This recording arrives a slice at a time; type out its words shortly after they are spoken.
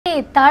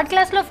Third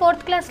క్లాస్లో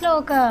fourth క్లాస్లో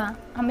ఒక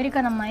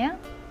అమెరికన్ అమ్మాయా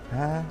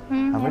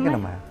అమెరికన్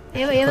అమ్మాయి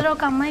ఎవరో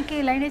ఒక అమ్మాయికి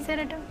లైన్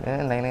వేసారట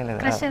లైన్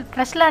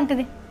క్రష్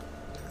లాంటిది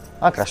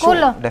క్రష్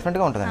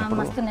డెఫినెట్గా ఉంటుందండి.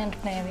 ఇప్పుడు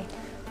అవి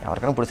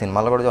ఎవరికైనా ఇప్పుడు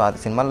సినిమాల్లో కూడా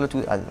సినిమాల్లో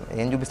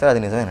ఏం చూపిస్తారో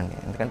అది నిజమేనండి.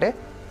 ఎందుకంటే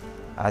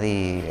అది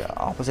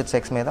ఆపోజిట్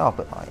సెక్స్ మీద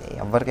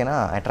ఎవరికైనా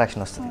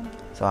అట్రాక్షన్ వస్తుంది.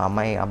 సో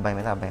అబ్బాయి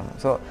మీద అబ్బాయి.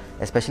 సో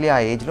ఎస్పెషలీ ఆ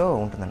ఏజ్లో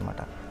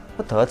ఉంటుందన్నమాట.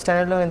 సో థర్డ్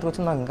స్టాండర్డ్లో ఎందుకు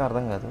వచ్చింది నాకు ఇంకా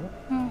అర్థం కాదు.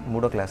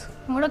 మూడో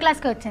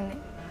క్లాస్కి వచ్చింది.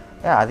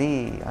 అది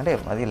అంటే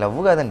అది లవ్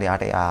కాదండి.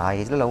 అంటే ఆ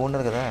ఏజ్లో లవ్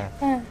ఉండదు కదా.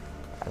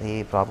 అది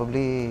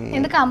ప్రాబబ్లీ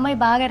ఎందుకు అమ్మాయి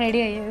బాగా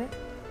రెడీ అయ్యేది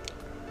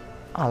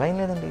అలా ఏం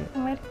లేదండి.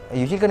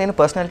 యూజువల్గా నేను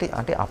పర్సనాలిటీ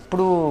అంటే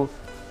అప్పుడు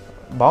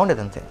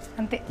బాగుండేది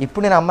అంతే.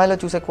 ఇప్పుడు నేను అమ్మాయిలో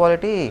చూసే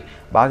క్వాలిటీ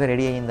బాగా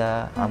రెడీ అయిందా,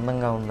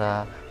 అందంగా ఉందా,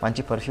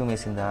 మంచి పర్ఫ్యూమ్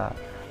వేసిందా,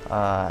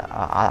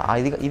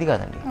 ఇది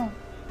కాదండి.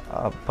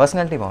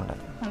 పర్సనాలిటీ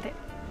బాగుంటుంది.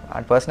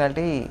 ఆ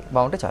పర్సనాలిటీ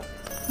బాగుంటే చాలు.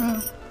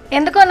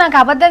 ఎందుకో నాకు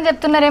అబద్ధం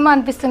చెప్తున్నారేమో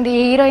అనిపిస్తుంది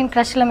హీరోయిన్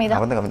క్రష్ల మీద.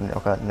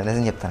 ఒక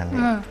నిజం చెప్తానండి.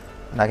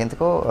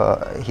 నాకెందుకో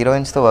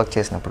హీరోయిన్స్తో వర్క్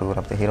చేసినప్పుడు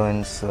లేకపోతే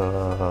హీరోయిన్స్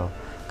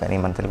కానీ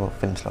మన తెలుగు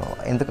ఫిల్మ్స్లో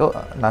ఎందుకో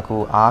నాకు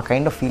ఆ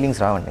కైండ్ ఆఫ్ ఫీలింగ్స్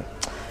రావండి.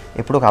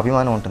 ఎప్పుడు ఒక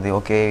అభిమానం ఉంటుంది.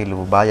 ఓకే వీళ్ళు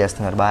బాగా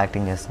చేస్తున్నారు, బాగా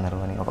యాక్టింగ్ చేస్తున్నారు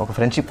అని ఒక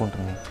ఫ్రెండ్షిప్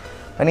ఉంటుంది.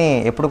 కానీ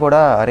ఎప్పుడు కూడా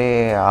అరే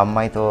ఆ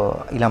అమ్మాయితో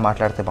ఇలా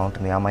మాట్లాడితే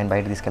బాగుంటుంది, ఆ అమ్మాయిని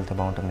బయట తీసుకెళ్తే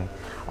బాగుంటుంది,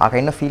 ఆ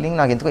కైండ్ ఆఫ్ ఫీలింగ్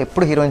నాకు ఎందుకో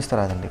ఎప్పుడు హీరోయిన్స్తో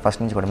రాదండి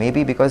ఫస్ట్ నుంచి కూడా.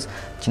 మేబీ బికాజ్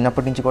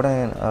చిన్నప్పటి నుంచి కూడా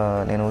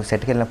నేను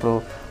సెట్కి వెళ్ళినప్పుడు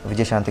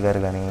విజయశాంతి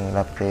గారు కానీ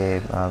లేకపోతే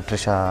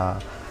ట్రిష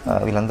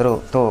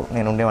వీళ్ళందరూతో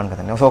నేను ఉండేవాడిని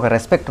కదండి. సో ఒక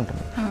రెస్పెక్ట్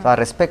ఉంటుంది. సో ఆ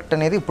రెస్పెక్ట్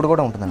అనేది ఇప్పుడు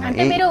కూడా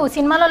ఉంటుందండి. మీరు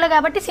సినిమాలో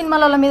కాబట్టి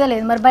సినిమాల మీద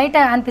లేదు, మరి బయట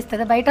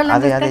అనిపిస్తుంది. బయట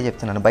అదే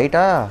చెప్తున్నాను. బయట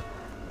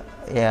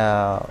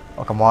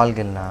ఒక మాల్కి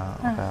వెళ్ళినా,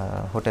 ఒక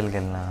హోటల్కి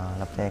వెళ్ళినా,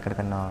 లేకపోతే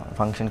ఎక్కడికన్నా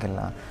ఫంక్షన్కి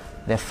వెళ్ళినా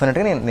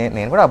డెఫినెట్గా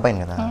నేను కూడా అబ్బాయిని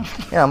కదా,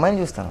 నేను అమ్మాయిని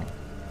చూస్తాను.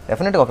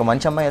 డెఫినెట్గా ఒక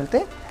మంచి అమ్మాయి వెళ్తే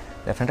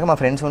డెఫినెట్గా మా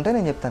ఫ్రెండ్స్ ఉంటే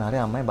నేను చెప్తాను అరే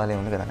అమ్మాయి బాగా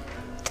ఉంది కదా,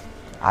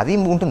 అది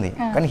ఉంటుంది.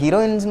 కానీ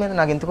హీరోయిన్స్ మీద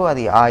నాకు ఎందుకో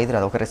అది ఇది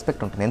రాదు, ఒక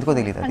రెస్పెక్ట్ ఉంటుంది. ఎందుకో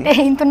తెలియదు. అంటే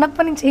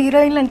ఇంతున్నప్పటి నుంచి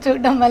హీరోయిన్లను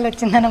చూడడం వల్ల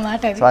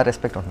వచ్చిందన్నమాట. సో ఆ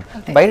రెస్పెక్ట్ ఉంటుంది.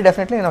 బయట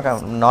డెఫినెట్లీ నేను ఒక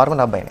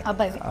నార్మల్ అబ్బాయిని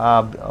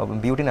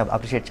బ్యూటీని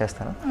అప్రిషియేట్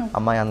చేస్తాను.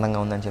 అమ్మాయి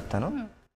అందంగా ఉందని చెప్తాను.